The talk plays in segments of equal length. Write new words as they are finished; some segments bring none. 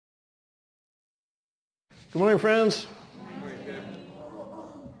Good morning, friends.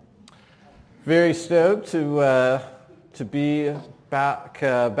 Very stoked to be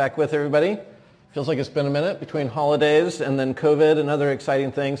back with everybody. Feels like it's been a minute between holidays and then COVID and other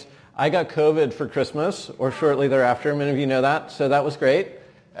exciting things. I got COVID for Christmas or shortly thereafter. Many of you know that, so that was great.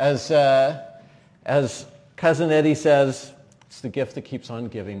 As Cousin Eddie says, it's the gift that keeps on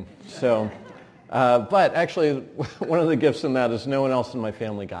giving. So, but actually, one of the gifts in that is no one else in my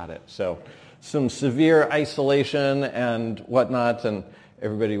family got it. So, some severe isolation and whatnot, and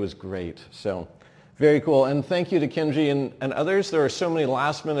everybody was great. So, very cool. And thank you to Kenji and others. There are so many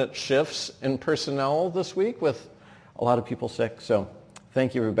last-minute shifts in personnel this week with a lot of people sick. So,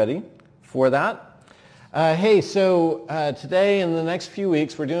 thank you, everybody, for that. Today and the next few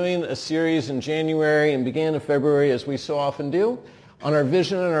weeks, we're doing a series in January and beginning of February, as we so often do, on our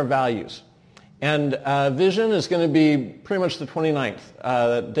vision and our values. And vision is going to be pretty much the 29th,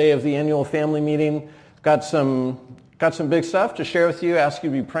 the day of the annual family meeting. Got some big stuff to share with you, ask you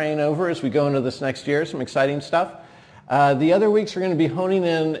to be praying over as we go into this next year, some exciting stuff. The other weeks we're going to be honing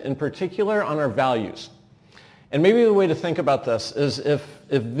in particular on our values. And maybe the way to think about this is if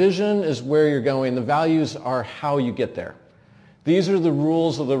vision is where you're going, the values are how you get there. These are the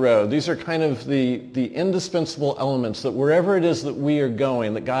rules of the road. These are kind of the indispensable elements that wherever it is that we are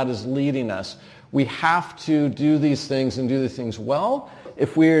going, that God is leading us, we have to do these things and do the things well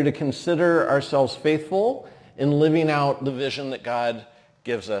if we are to consider ourselves faithful in living out the vision that God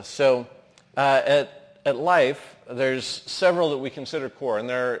gives us. So at Life, there's several that we consider core, and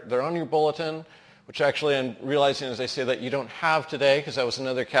they're on your bulletin, which actually I'm realizing as I say that you don't have today, because that was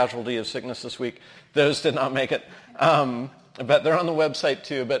another casualty of sickness this week. Those did not make it. But they're on the website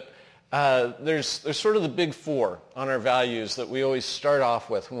too. But there's sort of the big four on our values that we always start off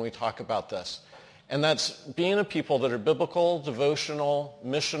with when we talk about this. And that's being a people that are biblical, devotional,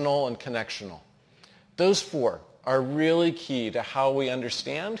 missional, and connectional. Those four are really key to how we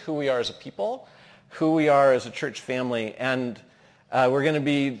understand who we are as a people, who we are as a church family. And we're going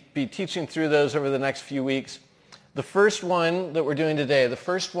to be teaching through those over the next few weeks. The first one that we're doing today, the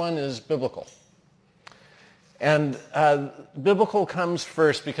first one is biblical. And biblical comes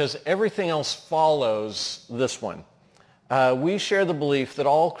first because everything else follows this one. We share the belief that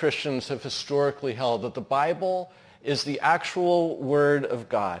all Christians have historically held that the Bible is the actual Word of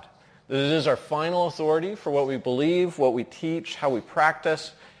God, that it is our final authority for what we believe, what we teach, how we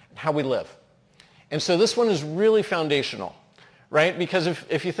practice, and how we live. And so this one is really foundational, right? Because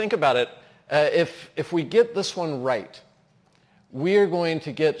if you think about it, if we get this one right, we are going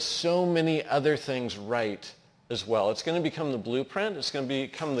to get so many other things right as well. It's going to become the blueprint. It's going to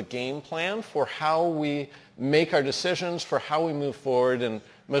become the game plan for how we make our decisions, for how we move forward in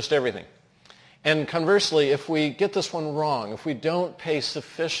most everything. And conversely, if we get this one wrong, if we don't pay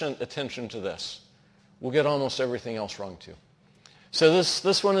sufficient attention to this, we'll get almost everything else wrong too. So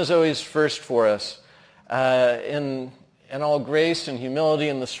this one is always first for us. In all grace and humility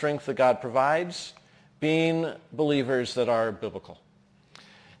and the strength that God provides, being believers that are biblical.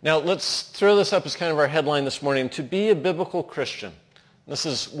 Now, let's throw this up as kind of our headline this morning. To be a biblical Christian. This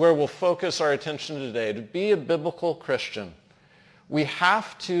is where we'll focus our attention today. To be a biblical Christian, we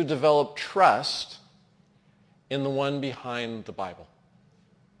have to develop trust in the one behind the Bible.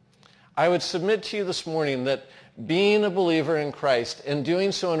 I would submit to you this morning that being a believer in Christ and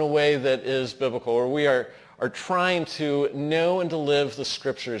doing so in a way that is biblical, or we are trying to know and to live the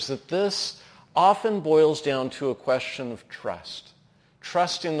Scriptures, that this often boils down to a question of trust.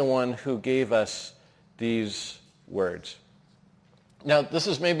 Trusting the one who gave us these words. Now, this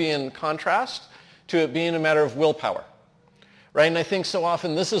is maybe in contrast to it being a matter of willpower, right? And I think so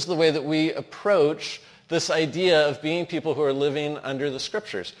often this is the way that we approach this idea of being people who are living under the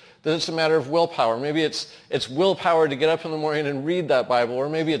Scriptures, that it's a matter of willpower. Maybe it's willpower to get up in the morning and read that Bible, or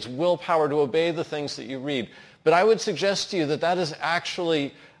maybe it's willpower to obey the things that you read. But I would suggest to you that is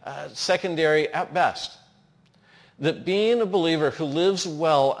actually secondary at best. That being a believer who lives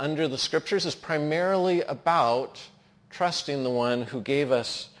well under the Scriptures is primarily about trusting the one who gave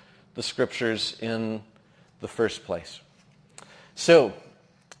us the Scriptures in the first place. So,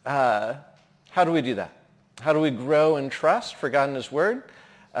 how do we do that? How do we grow in trust for God and His Word?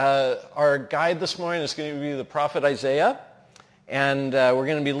 Our guide this morning is going to be the prophet Isaiah, and we're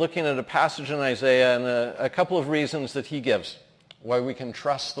going to be looking at a passage in Isaiah and a couple of reasons that he gives why we can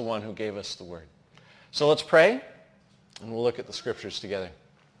trust the one who gave us the Word. So let's pray. And we'll look at the Scriptures together.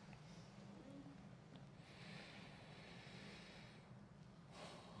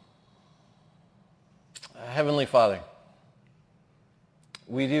 Heavenly Father,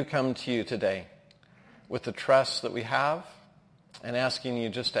 we do come to you today with the trust that we have and asking you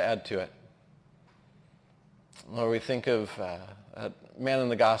just to add to it. Lord, we think of a man in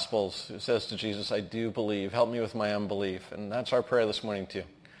the Gospels who says to Jesus, I do believe. Help me with my unbelief. And that's our prayer this morning too.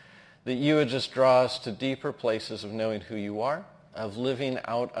 That you would just draw us to deeper places of knowing who you are, of living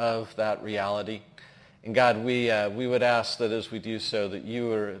out of that reality. And God, we would ask that as we do so, that you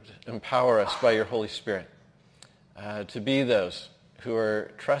would empower us by your Holy Spirit to be those who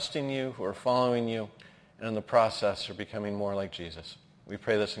are trusting you, who are following you, and in the process are becoming more like Jesus. We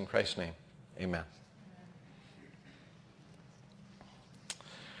pray this in Christ's name. Amen.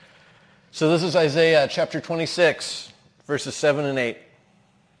 So this is Isaiah chapter 26, verses 7 and 8.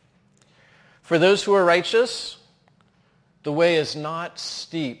 For those who are righteous, the way is not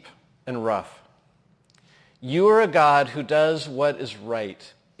steep and rough. You are a God who does what is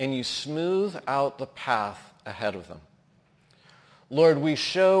right, and you smooth out the path ahead of them. Lord, we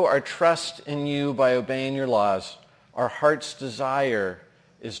show our trust in you by obeying your laws. Our heart's desire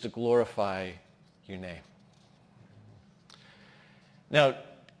is to glorify your name. Now,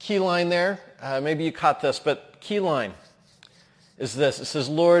 key line there, maybe you caught this, but key line is this. It says,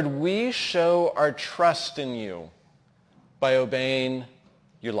 Lord, we show our trust in you by obeying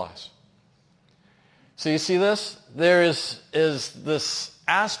your laws. So you see this? There is this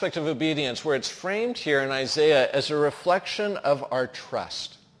aspect of obedience where it's framed here in Isaiah as a reflection of our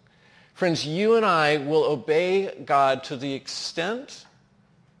trust. Friends, you and I will obey God to the extent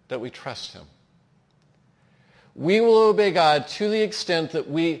that we trust him. We will obey God to the extent that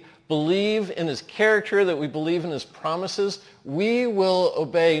we believe in his character, that we believe in his promises. We will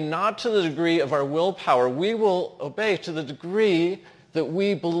obey not to the degree of our willpower. We will obey to the degree that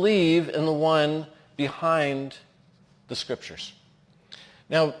we believe in the one behind the scriptures.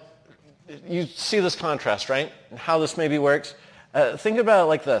 Now, you see this contrast, right? And how this maybe works. Think about it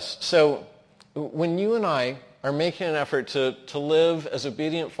like this. So when you and I are making an effort to live as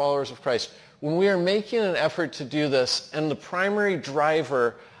obedient followers of Christ, when we are making an effort to do this, and the primary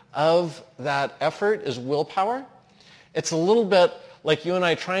driver of that effort is willpower, it's a little bit like you and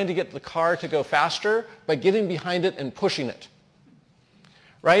I trying to get the car to go faster by getting behind it and pushing it.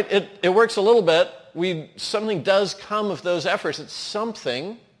 Right? It works a little bit. Something does come of those efforts. It's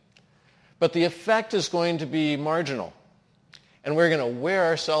something, but the effect is going to be marginal. And we're going to wear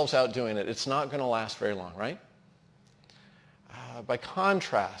ourselves out doing it. It's not going to last very long, right? By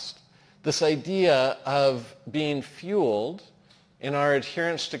contrast, this idea of being fueled in our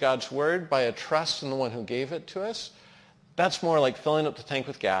adherence to God's word by a trust in the one who gave it to us, that's more like filling up the tank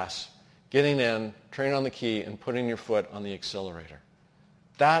with gas, getting in, turning on the key, and putting your foot on the accelerator.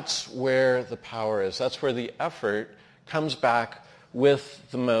 That's where the power is. That's where the effort comes back with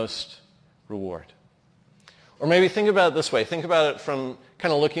the most reward. Or maybe think about it this way. Think about it from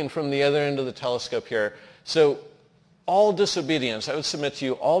kind of looking from the other end of the telescope here. So all disobedience, I would submit to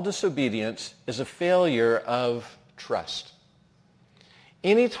you, all disobedience is a failure of trust.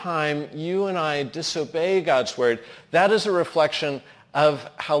 Anytime you and I disobey God's word, that is a reflection of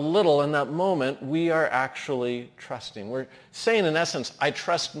how little in that moment we are actually trusting. We're saying, in essence, I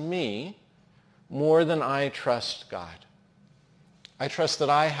trust me more than I trust God. I trust that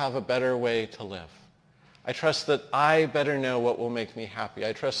I have a better way to live. I trust that I better know what will make me happy.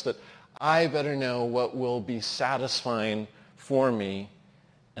 I trust that I better know what will be satisfying for me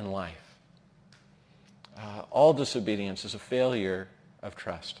in life. All disobedience is a failure of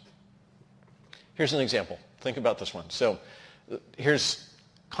trust. Here's an example. Think about this one. So here's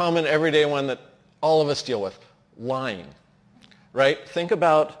common everyday one that all of us deal with. Lying. Right? Think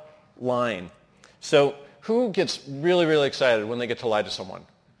about lying. So who gets really, really excited when they get to lie to someone?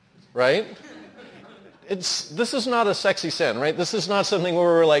 Right? This is not a sexy sin, right? This is not something where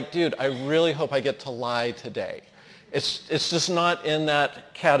we're like, dude, I really hope I get to lie today. It's just not in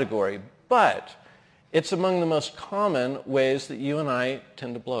that category. But it's among the most common ways that you and I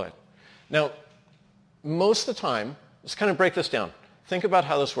tend to blow it. Now, most of the time, let's kind of break this down. Think about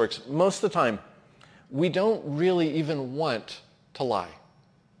how this works. Most of the time, we don't really even want to lie.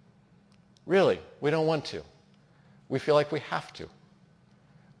 Really, we don't want to. We feel like we have to.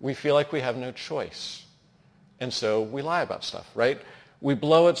 We feel like we have no choice. And so we lie about stuff, right? We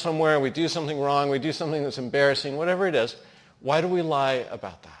blow it somewhere, we do something wrong, we do something that's embarrassing, whatever it is. Why do we lie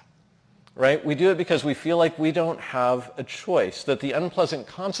about that? Right? We do it because we feel like we don't have a choice, that the unpleasant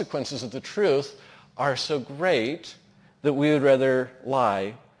consequences of the truth are so great that we would rather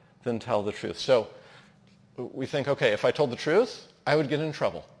lie than tell the truth. So we think, okay, if I told the truth, I would get in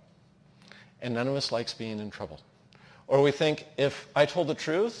trouble. And none of us likes being in trouble. Or we think, if I told the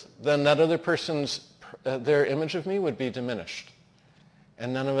truth, then that other person's, their image of me would be diminished.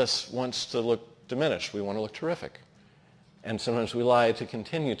 And none of us wants to look diminished. We want to look terrific. And sometimes we lie to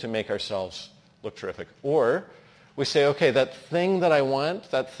continue to make ourselves look terrific. Or we say, okay, that thing that I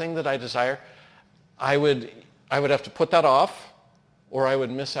want, that thing that I desire, I would have to put that off, or I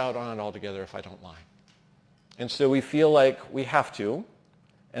would miss out on it altogether if I don't lie. And so we feel like we have to,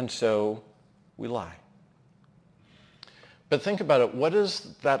 and so we lie. But think about it. What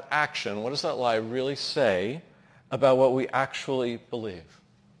does that action, what does that lie really say about what we actually believe?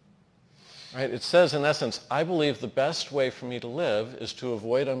 Right? It says, in essence, I believe the best way for me to live is to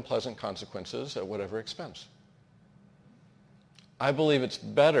avoid unpleasant consequences at whatever expense. I believe it's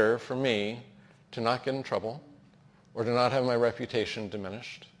better for me to not get in trouble, or to not have my reputation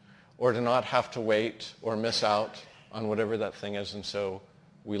diminished, or to not have to wait or miss out on whatever that thing is, and so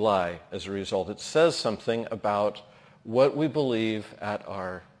we lie as a result. It says something about what we believe at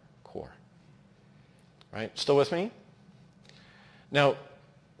our core. Right? Still with me? Now,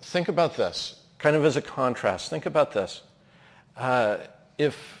 think about this, kind of as a contrast. Think about this.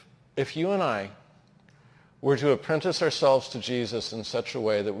 If you and I were to apprentice ourselves to Jesus in such a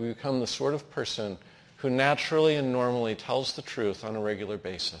way that we become the sort of person who naturally and normally tells the truth on a regular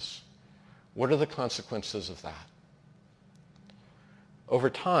basis, what are the consequences of that? Over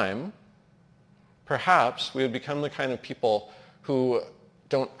time, perhaps we would become the kind of people who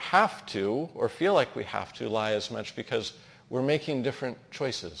don't have to or feel like we have to lie as much because we're making different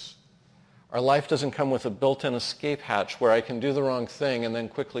choices. Our life doesn't come with a built-in escape hatch where I can do the wrong thing and then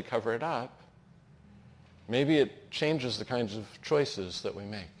quickly cover it up. Maybe it changes the kinds of choices that we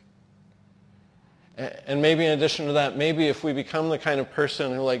make. And maybe in addition to that, maybe if we become the kind of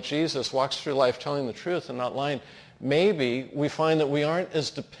person who, like Jesus, walks through life telling the truth and not lying, maybe we find that we aren't as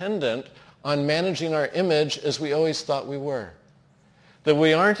dependent on managing our image as we always thought we were. That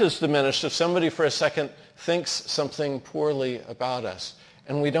we aren't as diminished if somebody for a second thinks something poorly about us.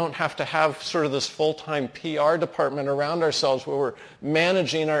 And we don't have to have sort of this full-time PR department around ourselves where we're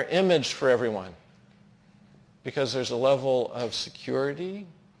managing our image for everyone. Because there's a level of security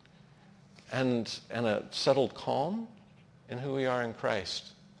and a settled calm in who we are in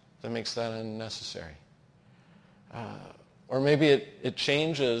Christ that makes that unnecessary. Or maybe it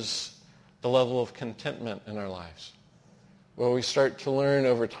changes the level of contentment in our lives, where we start to learn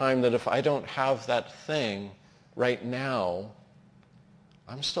over time that if I don't have that thing right now,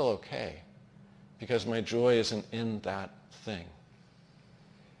 I'm still okay, because my joy isn't in that thing.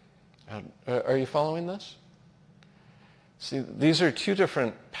 Are you following this? See, these are two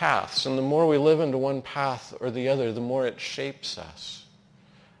different paths, and the more we live into one path or the other, the more it shapes us.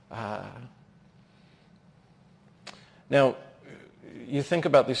 Now, you think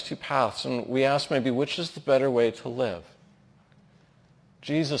about these two paths, and we ask maybe, which is the better way to live?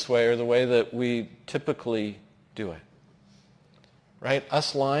 Jesus' way, or the way that we typically do it? Right?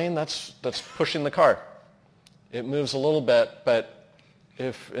 Us lying, that's pushing the car. It moves a little bit, but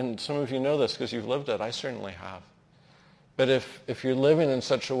and some of you know this because you've lived it, I certainly have. But if you're living in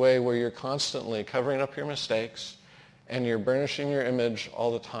such a way where you're constantly covering up your mistakes and you're burnishing your image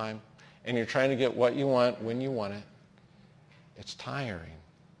all the time and you're trying to get what you want when you want it, it's tiring.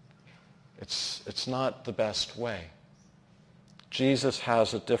 It's not the best way. Jesus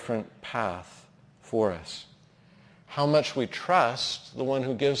has a different path for us. How much we trust the one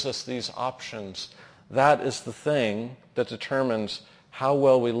who gives us these options, that is the thing that determines how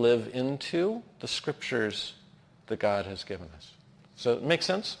well we live into the scriptures that God has given us. So it makes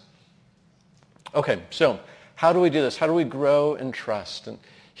sense? Okay, so how do we do this? How do we grow in trust? And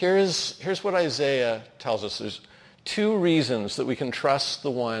here's what Isaiah tells us. There's two reasons that we can trust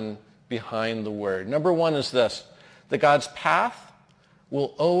the one behind the word. Number one is this, that God's path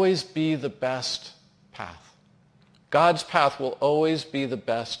will always be the best path. God's path will always be the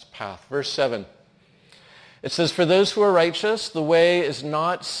best path. Verse 7, it says, for those who are righteous, the way is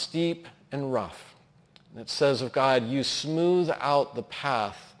not steep and rough. And it says of God, you smooth out the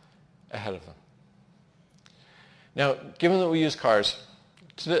path ahead of them. Now, given that we use cars,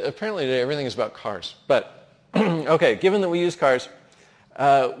 apparently today everything is about cars, but okay, given that we use cars,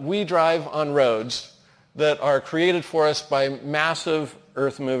 we drive on roads that are created for us by massive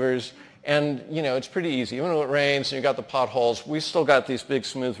earth movers, and it's pretty easy. Even when it rains and you've got the potholes, we still got these big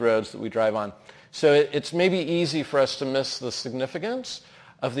smooth roads that we drive on. So it's maybe easy for us to miss the significance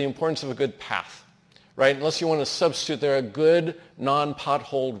of the importance of a good path, right? Unless you want to substitute there a good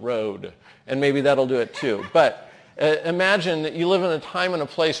non-potholed road, and maybe that'll do it too. But imagine that you live in a time and a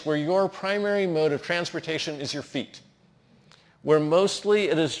place where your primary mode of transportation is your feet, where mostly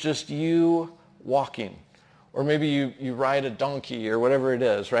it is just you walking, or maybe you ride a donkey or whatever it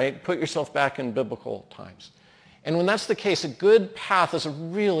is, right? Put yourself back in biblical times. And when that's the case, a good path is a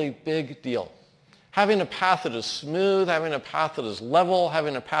really big deal. Having a path that is smooth, having a path that is level,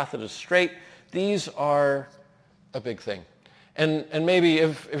 having a path that is straight, These are a big thing. And maybe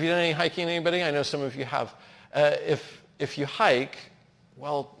if you've done any hiking, anybody, I know some of you have, if you hike,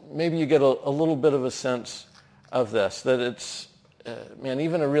 well, maybe you get a little bit of a sense of this, that it's,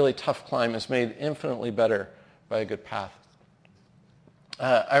 even a really tough climb is made infinitely better by a good path.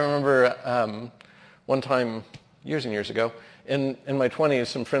 I remember one time, years and years ago, in my 20s,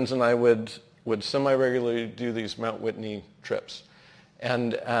 some friends and I would semi-regularly do these Mount Whitney trips.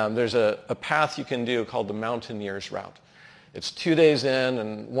 And there's a path you can do called the Mountaineers Route. It's 2 days in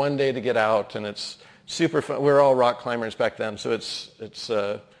and 1 day to get out, and it's super fun. We were all rock climbers back then, so it's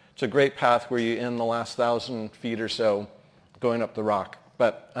a great path where you end the last 1,000 feet or so going up the rock.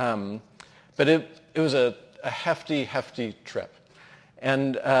 But it was a hefty trip.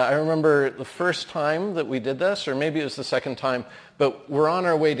 And I remember the first time that we did this, or maybe it was the second time, but we're on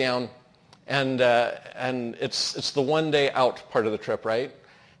our way down, and it's the 1 day out part of the trip, right?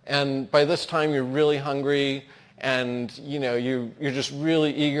 And by this time you're really hungry, and you're just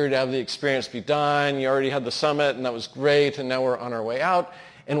really eager to have the experience be done. You already had the summit, and that was great, and now we're on our way out,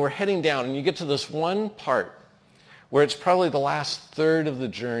 and we're heading down, and you get to this one part where it's probably the last third of the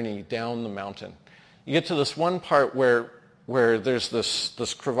journey down the mountain. You get to this one part where there's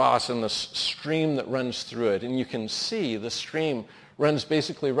this crevasse and this stream that runs through it, and you can see the stream runs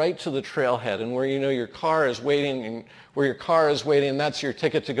basically right to the trailhead, and where your car is waiting, and that's your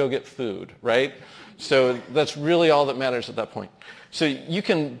ticket to go get food, right? So that's really all that matters at that point. So you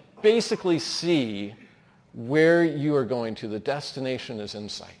can basically see where you are going to. The destination is in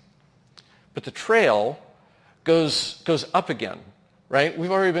sight. But the trail goes up again, right?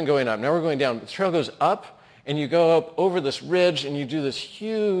 We've already been going up. Now we're going down. The trail goes up, and you go up over this ridge, and you do this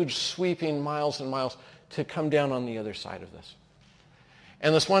huge sweeping miles and miles to come down on the other side of this.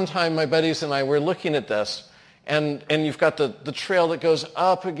 And this one time, my buddies and I were looking at this, and you've got the trail that goes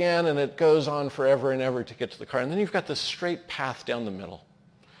up again, and it goes on forever and ever to get to the car. And then you've got this straight path down the middle.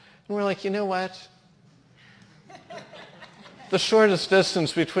 And we're like, you know what? The shortest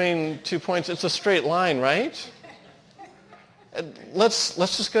distance between 2 points, it's a straight line, right? Let's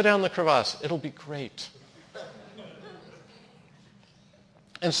just go down the crevasse. It'll be great.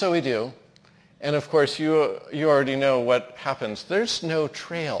 And so we do. And of course, you already know what happens. There's no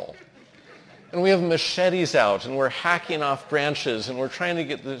trail. And we have machetes out, and we're hacking off branches, and we're trying to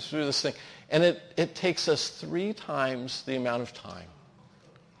get through this thing. And it takes us 3 times the amount of time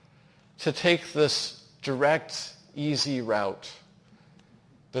to take this direct, easy route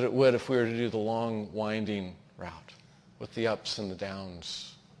that it would if we were to do the long, winding route with the ups and the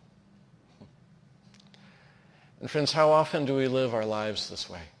downs. And friends, how often do we live our lives this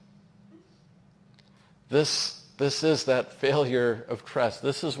way? This is that failure of trust.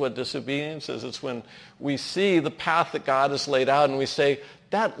 This is what disobedience is. It's when we see the path that God has laid out and we say,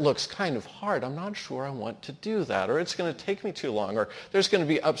 that looks kind of hard. I'm not sure I want to do that. Or it's going to take me too long. Or there's going to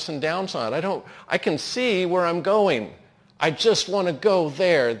be ups and downs on it. I can see where I'm going. I just want to go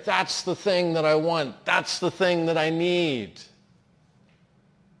there. That's the thing that I want. That's the thing that I need.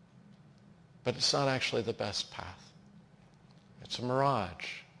 But it's not actually the best path. It's a mirage.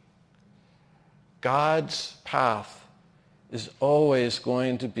 God's path is always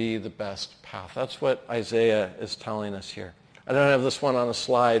going to be the best path. That's what Isaiah is telling us here. I don't have this one on a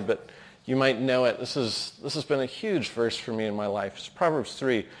slide, but you might know it. This has been a huge verse for me in my life. It's Proverbs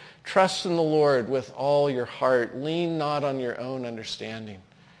 3. Trust in the Lord with all your heart. Lean not on your own understanding.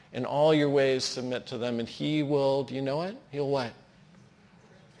 In all your ways submit to them, and he will, do you know it? He'll what?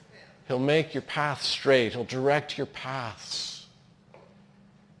 He'll make your path straight. He'll direct your paths.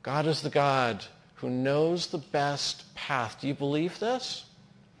 God is the God who knows the best path. Do you believe this?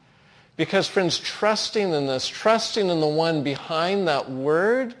 Because, friends, trusting in this, trusting in the one behind that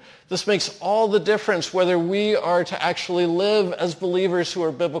word, this makes all the difference whether we are to actually live as believers who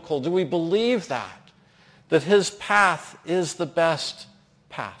are biblical. Do we believe that? That his path is the best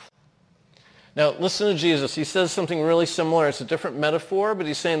path. Now, listen to Jesus. He says something really similar. It's a different metaphor, but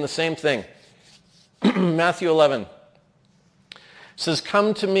he's saying the same thing. Matthew 11. It says,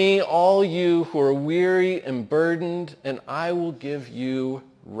 come to me, all you who are weary and burdened, and I will give you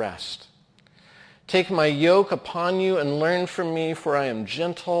rest. Take my yoke upon you and learn from me, for I am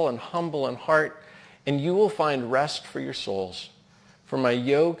gentle and humble in heart, and you will find rest for your souls. For my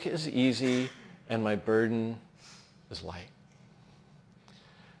yoke is easy and my burden is light.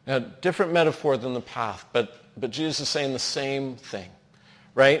 Now, different metaphor than the path, but Jesus is saying the same thing,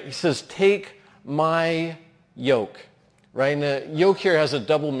 right? He says, take my yoke. Right? And a yoke here has a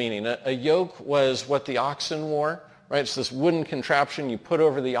double meaning. A yoke was what the oxen wore. Right? It's this wooden contraption you put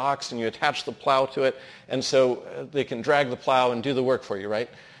over the ox and you attach the plow to it, and so they can drag the plow and do the work for you, right?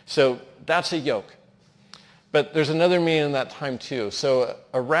 So that's a yoke. But there's another meaning in that time too. So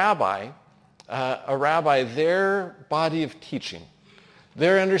a rabbi, their body of teaching,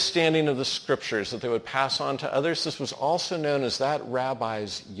 their understanding of the scriptures that they would pass on to others, this was also known as that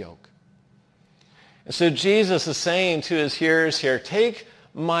rabbi's yoke. And so Jesus is saying to his hearers here, take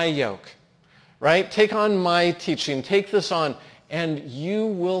my yoke, right? Take on my teaching. Take this on, and you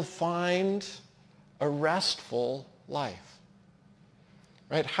will find a restful life.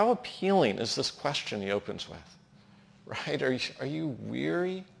 Right? How appealing is this question he opens with? Right? Are you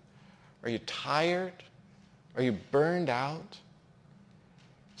weary? Are you tired? Are you burned out?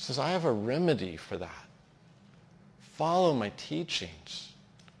 He says, I have a remedy for that. Follow my teachings.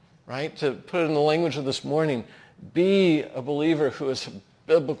 Right? To put it in the language of this morning, be a believer who is a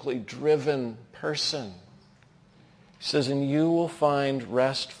biblically driven person. He says, and you will find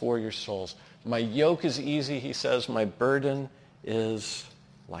rest for your souls. My yoke is easy, he says, my burden is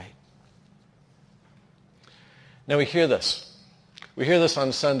light. Now we hear this. We hear this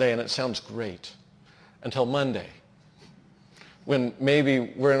on Sunday and it sounds great until Monday, when maybe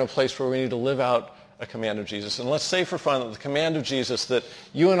we're in a place where we need to live out a command of Jesus. And let's say for fun that the command of Jesus that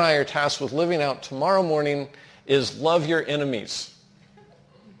you and I are tasked with living out tomorrow morning is love your enemies.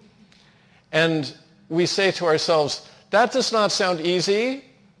 And we say to ourselves, that does not sound easy.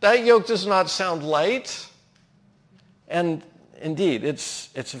 That yoke does not sound light. And indeed, it's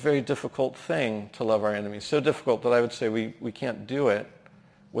a very difficult thing to love our enemies. So difficult that I would say we can't do it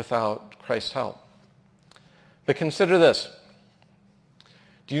without Christ's help. But consider this.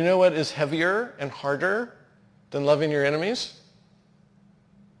 Do you know what is heavier and harder than loving your enemies?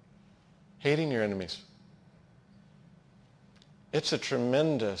 Hating your enemies. It's a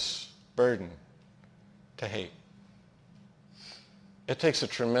tremendous burden to hate. It takes a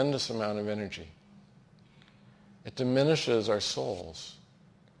tremendous amount of energy. It diminishes our souls.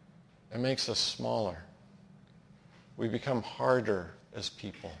 It makes us smaller. We become harder as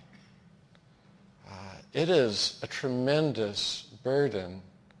people. It is a tremendous burden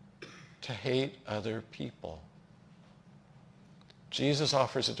to hate other people. Jesus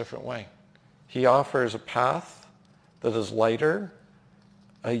offers a different way. He offers a path that is lighter,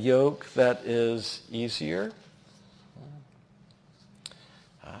 a yoke that is easier.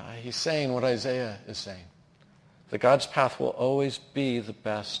 He's saying what Isaiah is saying, that God's path will always be the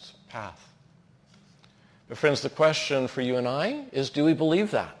best path. But friends, the question for you and I is, do we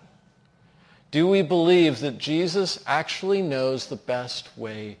believe that? Do we believe that Jesus actually knows the best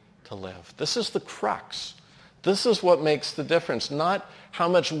way to live? This is the crux. This is what makes the difference, not how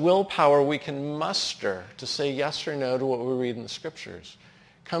much willpower we can muster to say yes or no to what we read in the scriptures.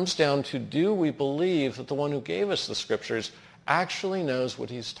 It comes down to, do we believe that the one who gave us the scriptures actually knows what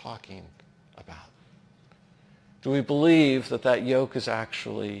he's talking about? Do we believe that that yoke is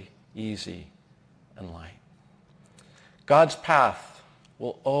actually easy and light? God's path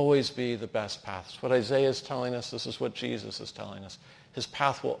will always be the best path. It's what Isaiah is telling us. This is what Jesus is telling us. His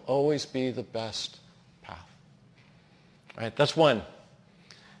path will always be the best path. All right, that's one.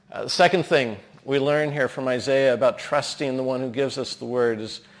 The second thing we learn here from Isaiah about trusting the one who gives us the word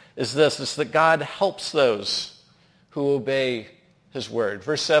is this. It's that God helps those who obey his word.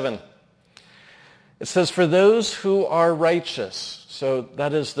 Verse 7, it says, for those who are righteous, so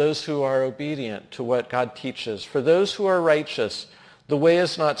that is those who are obedient to what God teaches. For those who are righteous, the way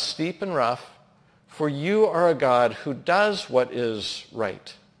is not steep and rough, for you are a God who does what is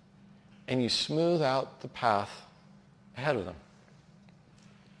right, and you smooth out the path ahead of them.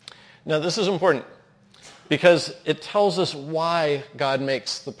 Now this is important because it tells us why God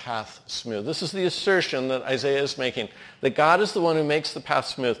makes the path smooth. This is the assertion that Isaiah is making, that God is the one who makes the path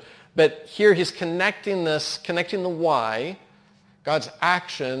smooth. But here he's connecting the why, God's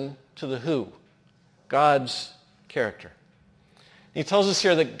action, to the who, God's character. He tells us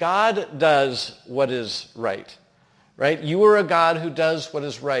here that God does what is right. Right? You are a God who does what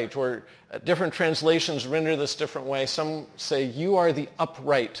is right. Or different translations render this different way. Some say you are the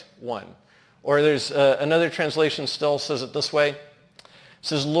upright one. Or there's another translation still says it this way. It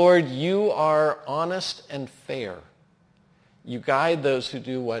says, Lord, you are honest and fair. You guide those who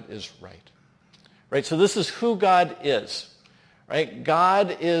do what is right. Right? So this is who God is. Right?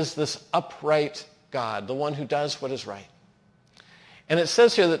 God is this upright God, the one who does what is right. And it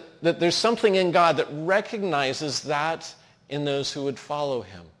says here that there's something in God that recognizes that in those who would follow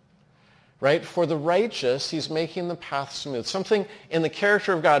him. Right? For the righteous, he's making the path smooth. Something in the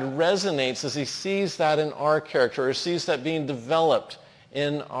character of God resonates as he sees that in our character, or sees that being developed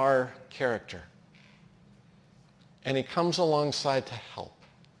in our character. And he comes alongside to help.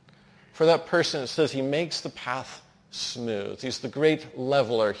 For that person, it says he makes the path smooth. He's the great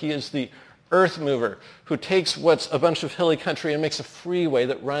leveler. He is the earth mover who takes what's a bunch of hilly country and makes a freeway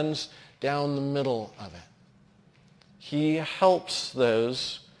that runs down the middle of it. He helps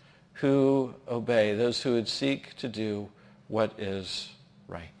those who obey, those who would seek to do what is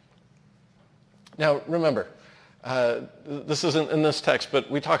right. Now, remember, this isn't in this text, but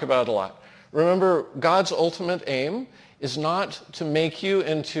we talk about it a lot. Remember, God's ultimate aim is not to make you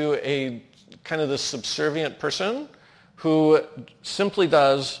into a kind of this subservient person who simply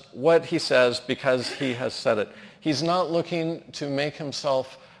does what he says because he has said it. He's not looking to make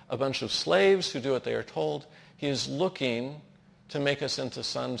himself a bunch of slaves who do what they are told. He is looking to make us into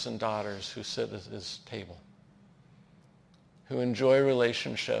sons and daughters who sit at his table, who enjoy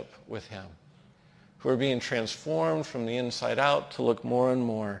relationship with him, who are being transformed from the inside out to look more and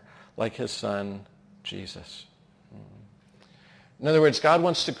more like his son, Jesus. In other words, God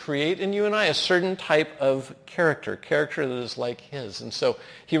wants to create in you and I a certain type of character that is like his. And so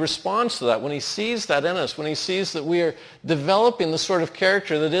he responds to that when he sees that in us, when he sees that we are developing the sort of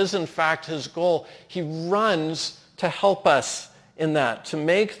character that is in fact his goal. He runs to help us in that, to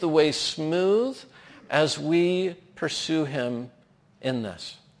make the way smooth as we pursue him in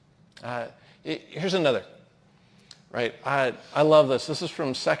this. Here's another. Right, I love this. This is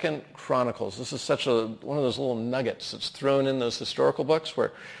from 2 Chronicles. This is such one of those little nuggets that's thrown in those historical books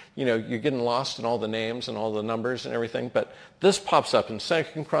where, you're getting lost in all the names and all the numbers and everything. But this pops up in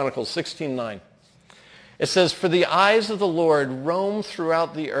 2 Chronicles 16:9. It says, "For the eyes of the Lord roam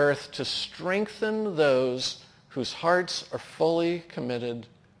throughout the earth to strengthen those whose hearts are fully committed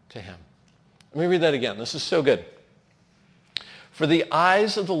to him." Let me read that again. This is so good. "For the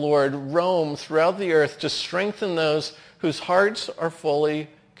eyes of the Lord roam throughout the earth to strengthen those whose hearts are fully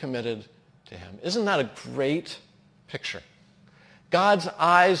committed to him." Isn't that a great picture? God's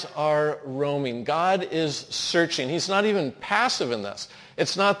eyes are roaming. God is searching. He's not even passive in this.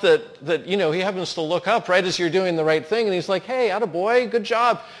 It's not that he happens to look up right as you're doing the right thing and he's like, "Hey, attaboy, good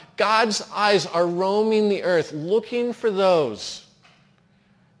job." God's eyes are roaming the earth looking for those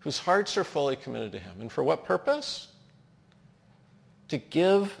whose hearts are fully committed to him. And for what purpose? To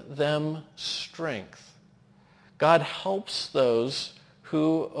give them strength. God helps those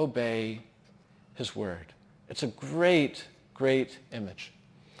who obey his word. It's a great, great image.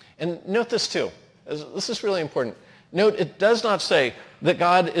 And note this too. This is really important. Note, it does not say that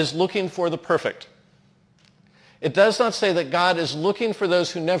God is looking for the perfect. It does not say that God is looking for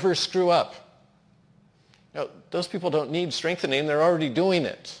those who never screw up. No, those people don't need strengthening. They're already doing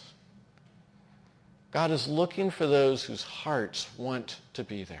it. God is looking for those whose hearts want to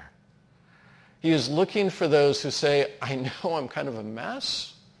be there. He is looking for those who say, "I know I'm kind of a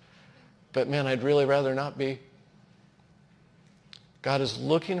mess, but man, I'd really rather not be." God is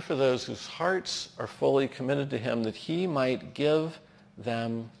looking for those whose hearts are fully committed to him that he might give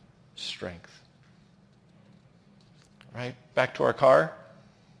them strength. Right? Back to our car.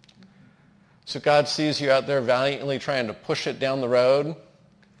 So God sees you out there valiantly trying to push it down the road.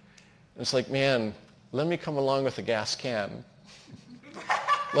 It's like, man, let me come along with a gas can.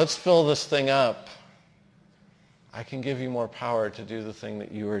 Let's fill this thing up. I can give you more power to do the thing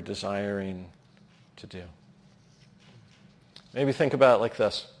that you are desiring to do. Maybe think about it like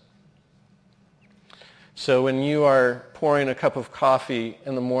this. So when you are pouring a cup of coffee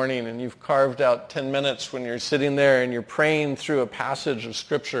in the morning and you've carved out 10 minutes when you're sitting there and you're praying through a passage of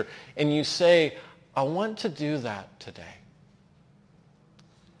Scripture and you say, "I want to do that today."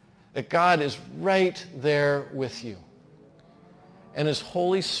 That God is right there with you. And his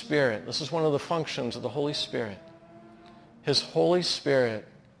Holy Spirit, this is one of the functions of the Holy Spirit. His Holy Spirit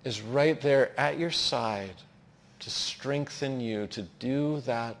is right there at your side to strengthen you to do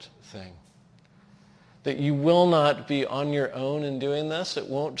that thing. That you will not be on your own in doing this. It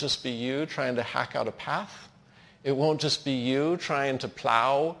won't just be you trying to hack out a path. It won't just be you trying to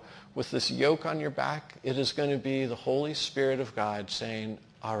plow with this yoke on your back. It is going to be the Holy Spirit of God saying,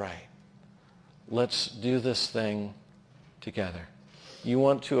 "All right, let's do this thing together. You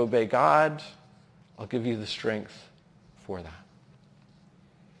want to obey God? I'll give you the strength for that."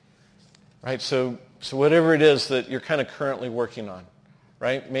 Right? So whatever it is that you're kind of currently working on,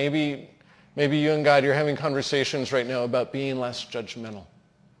 right? Maybe you and God, you're having conversations right now about being less judgmental,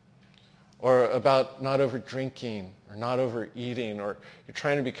 or about not over drinking, or not overeating, or you're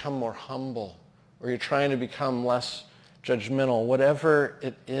trying to become more humble, or you're trying to become less judgmental. Whatever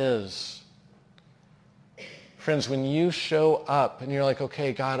it is, friends, when you show up and you're like,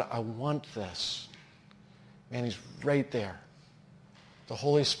 "Okay, God, I want this," man, he's right there. The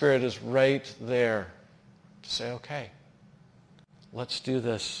Holy Spirit is right there to say, "Okay, let's do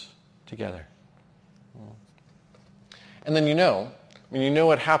this together." And then you know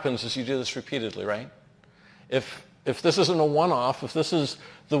what happens as you do this repeatedly, right? If this isn't a one-off, if this is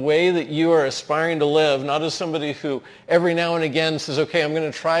the way that you are aspiring to live, not as somebody who every now and again says, okay, I'm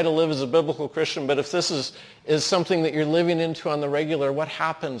going to try to live as a biblical Christian, but if this is something that you're living into on the regular, what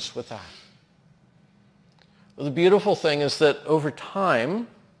happens with that? Well, the beautiful thing is that over time,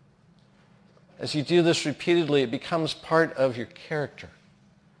 as you do this repeatedly, it becomes part of your character,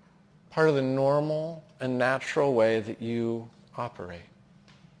 part of the normal and natural way that you operate.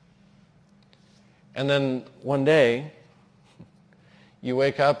 And then one day, you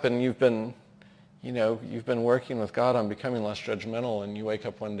wake up and you've been working with God on becoming less judgmental, and you wake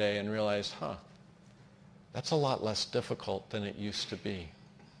up one day and realize, that's a lot less difficult than it used to be.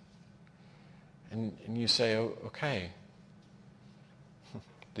 And you say, oh, okay,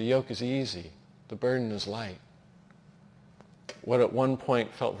 the yoke is easy, the burden is light. What at one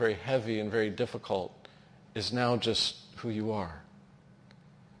point felt very heavy and very difficult is now just who you are.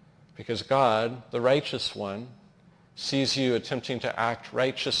 Because God, the righteous one, sees you attempting to act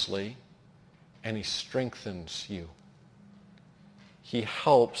righteously, and he strengthens you. He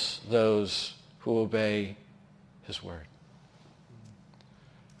helps those who obey his word.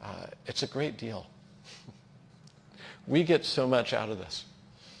 It's a great deal. We get so much out of this.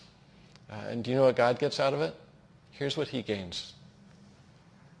 And do you know what God gets out of it? Here's what he gains.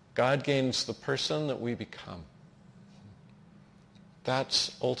 God gains the person that we become.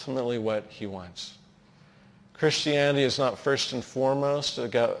 That's ultimately what he wants. Christianity is not first and foremost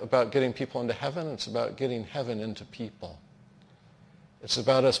about getting people into heaven. It's about getting heaven into people. It's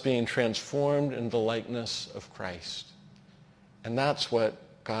about us being transformed into the likeness of Christ. And that's what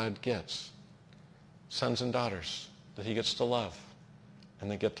God gets. Sons and daughters that he gets to love, and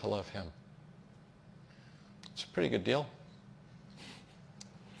they get to love him. It's a pretty good deal.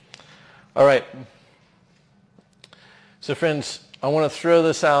 All right. So friends, I want to throw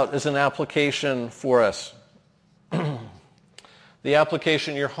this out as an application for us. The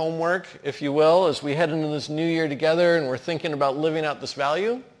application, your homework, if you will, as we head into this new year together and we're thinking about living out this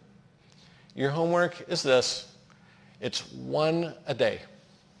value, your homework is this. It's one a day.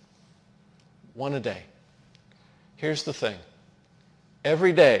 One a day. Here's the thing.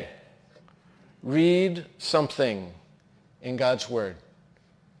 Every day, read something in God's word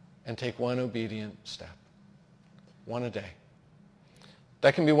and take one obedient step. One a day.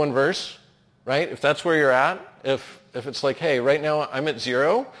 That can be one verse, right? If that's where you're at, if it's like, hey, right now I'm at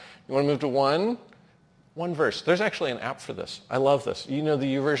 0, you want to move to 1, one verse. There's actually an app for this. I love this. You know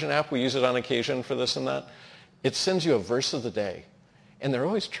the YouVersion app? We use it on occasion for this and that. It sends you a verse of the day, and they're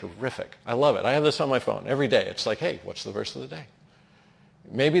always terrific. I love it. I have this on my phone every day. It's like, hey, what's the verse of the day?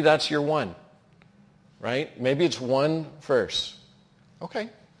 Maybe that's your one, right? Maybe it's one verse. Okay.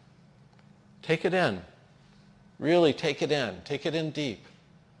 Take it in. Really take it in. Take it in deep.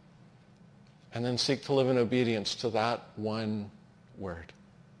 And then seek to live in obedience to that one word.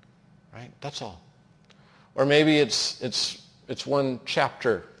 Right? That's all. Or maybe it's one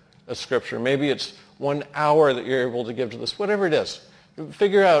chapter of Scripture. Maybe it's 1 hour that you're able to give to this. Whatever it is.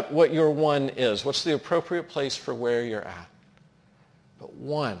 Figure out what your one is. What's the appropriate place for where you're at. But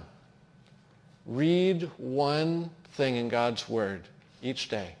one. Read one thing in God's word each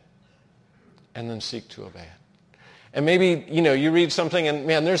day. And then seek to obey it. And maybe, you read something and,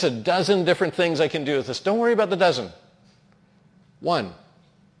 man, there's a dozen different things I can do with this. Don't worry about the dozen. One.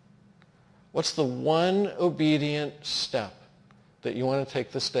 What's the one obedient step that you want to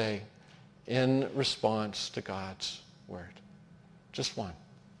take this day in response to God's word? Just one.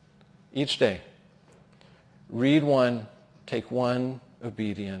 Each day. Read one. Take one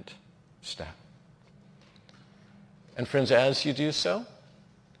obedient step. And friends, as you do so,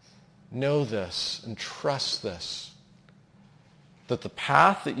 know this and trust this. That the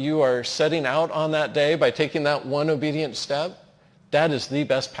path that you are setting out on that day by taking that one obedient step, that is the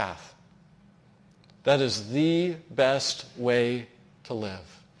best path. That is the best way to live.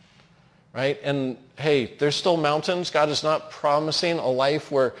 Right? And hey, there's still mountains. God is not promising a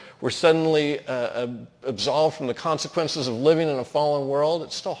life where we're suddenly absolved from the consequences of living in a fallen world.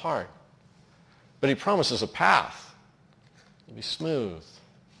 It's still hard. But he promises a path. It'll be smooth.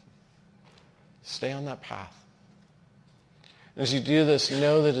 Stay on that path. As you do this,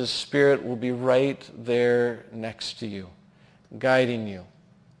 know that his Spirit will be right there next to you, guiding you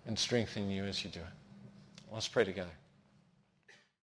and strengthening you as you do it. Let's pray together.